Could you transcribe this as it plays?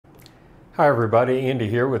Hi everybody, Andy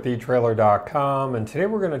here with etrailer.com, and today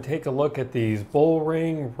we're going to take a look at these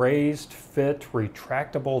BullRing raised fit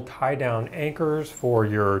retractable tie-down anchors for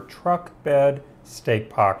your truck bed stake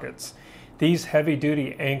pockets. These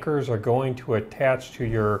heavy-duty anchors are going to attach to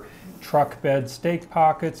your truck bed stake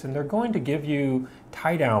pockets, and they're going to give you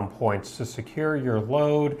tie-down points to secure your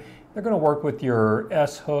load. They're going to work with your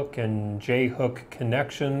S-hook and J-hook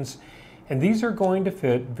connections. And these are going to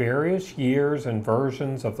fit various years and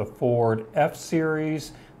versions of the Ford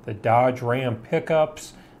F-Series, the Dodge Ram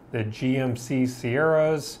pickups, the GMC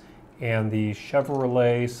Sierras, and the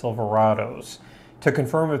Chevrolet Silverados. To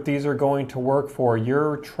confirm if these are going to work for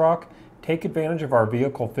your truck, take advantage of our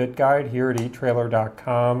vehicle fit guide here at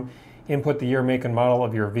etrailer.com. Input the year, make, and model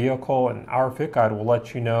of your vehicle, and our fit guide will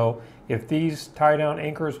let you know if these tie-down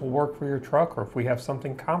anchors will work for your truck or if we have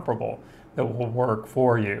something comparable that will work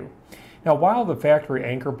for you. Now, while the factory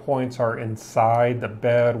anchor points are inside the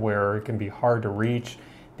bed where it can be hard to reach,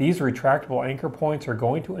 these retractable anchor points are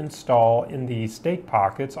going to install in the stake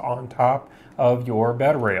pockets on top of your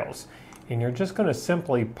bed rails. And you're just going to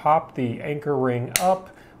simply pop the anchor ring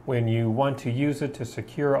up when you want to use it to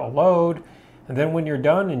secure a load. And then when you're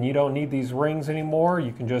done and you don't need these rings anymore,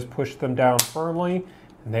 you can just push them down firmly,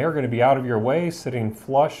 and they are going to be out of your way, sitting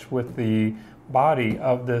flush with the body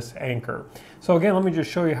of this anchor. So again, let me just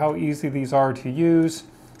show you how easy these are to use.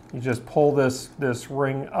 You just pull this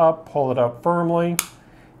ring up, pull it up firmly,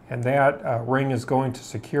 and that ring is going to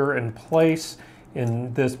secure in place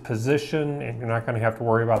in this position, and you're not going to have to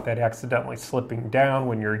worry about that accidentally slipping down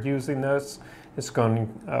when you're using this. It's going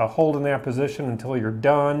to hold in that position until you're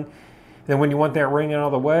done. Then when you want that ring out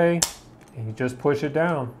of the way, you just push it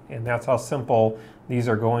down, and that's how simple these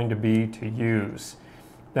are going to be to use.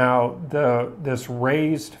 Now, this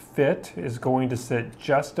raised fit is going to sit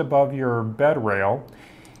just above your bed rail,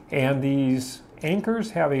 and these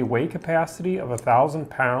anchors have a weight capacity of 1,000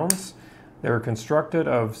 pounds. They're constructed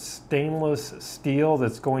of stainless steel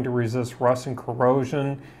that's going to resist rust and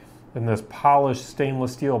corrosion, and this polished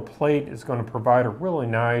stainless steel plate is going to provide a really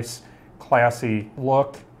nice, classy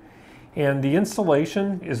look. And the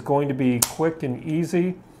installation is going to be quick and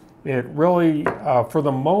easy. It really, for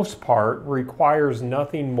the most part, requires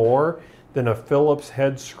nothing more than a Phillips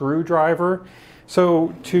head screwdriver.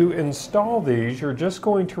 So to install these, you're just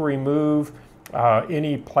going to remove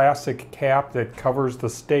any plastic cap that covers the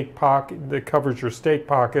stake pocket, that covers your stake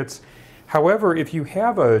pockets. However, if you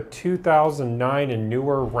have a 2009 and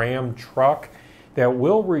newer Ram truck, that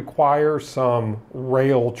will require some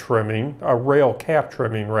rail trimming, rail cap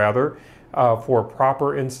trimming rather, for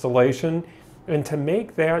proper installation. And to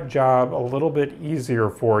make that job a little bit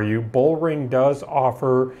easier for you, BullRing does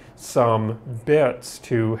offer some bits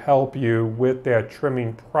to help you with that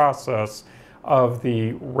trimming process of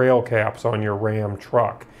the rail caps on your Ram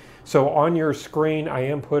truck. So on your screen, I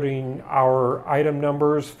am putting our item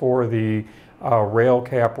numbers for the rail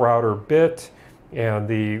cap router bit and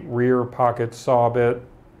the rear pocket saw bit.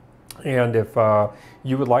 And if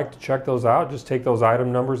you would like to check those out, just take those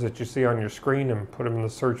item numbers that you see on your screen and put them in the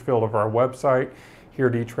search field of our website here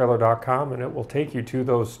at etrailer.com, and it will take you to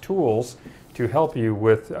those tools to help you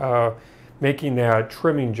with making that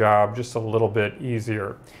trimming job just a little bit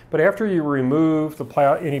easier. But after you remove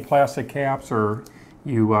any plastic caps or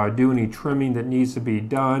you do any trimming that needs to be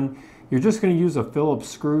done, you're just going to use a Phillips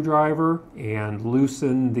screwdriver and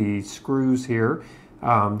loosen the screws here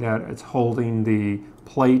that it's holding the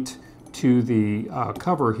plate to the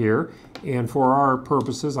cover here. And for our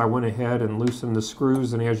purposes, I went ahead and loosened the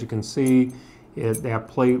screws, and as you can see, that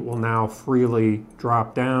plate will now freely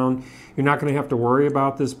drop down. You're not going to have to worry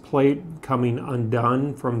about this plate coming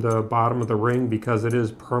undone from the bottom of the ring because it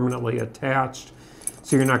is permanently attached.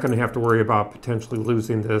 So you're not going to have to worry about potentially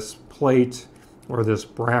losing this plate or this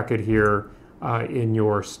bracket here in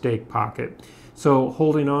your stake pocket. So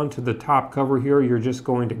holding on to the top cover here, you're just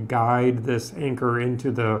going to guide this anchor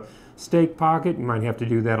into the stake pocket. You might have to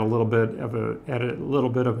do that at a little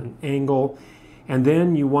bit of an angle. And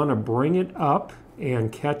then you want to bring it up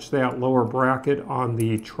and catch that lower bracket on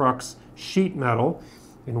the truck's sheet metal.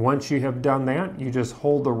 And once you have done that, you just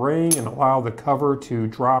hold the ring and allow the cover to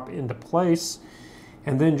drop into place.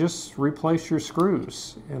 And then just replace your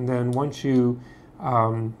screws. And then once you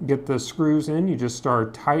get the screws in, you just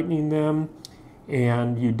start tightening them.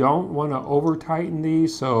 And you don't want to over tighten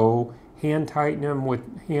these, so hand tightening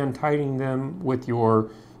them with your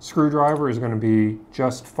screwdriver is going to be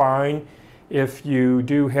just fine. If you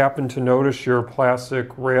do happen to notice your plastic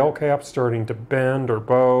rail cap starting to bend or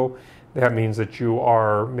bow, that means that you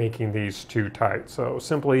are making these too tight. So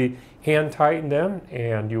simply hand tighten them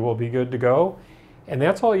and you will be good to go. And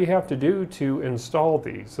that's all you have to do to install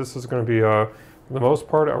these. This is going to be, for the most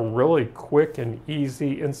part, a really quick and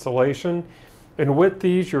easy installation. And with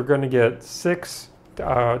these, you're going to get 6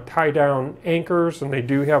 tie-down anchors, and they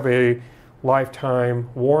do have a lifetime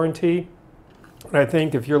warranty. And I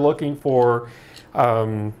think if you're looking for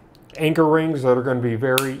anchor rings that are going to be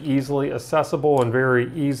very easily accessible and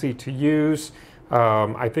very easy to use,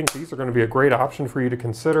 I think these are going to be a great option for you to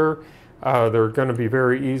consider. They're going to be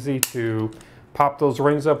very easy to pop those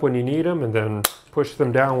rings up when you need them and then push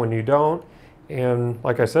them down when you don't. And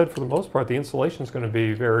like I said, for the most part, the installation is going to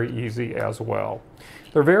be very easy as well.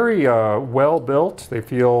 They're very well built. They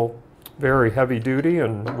feel very heavy duty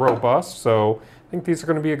and robust. So I think these are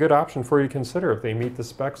going to be a good option for you to consider if they meet the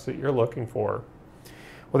specs that you're looking for.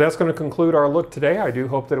 Well, that's going to conclude our look today. I do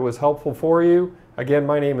hope that it was helpful for you. Again,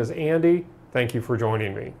 my name is Andy. Thank you for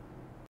joining me.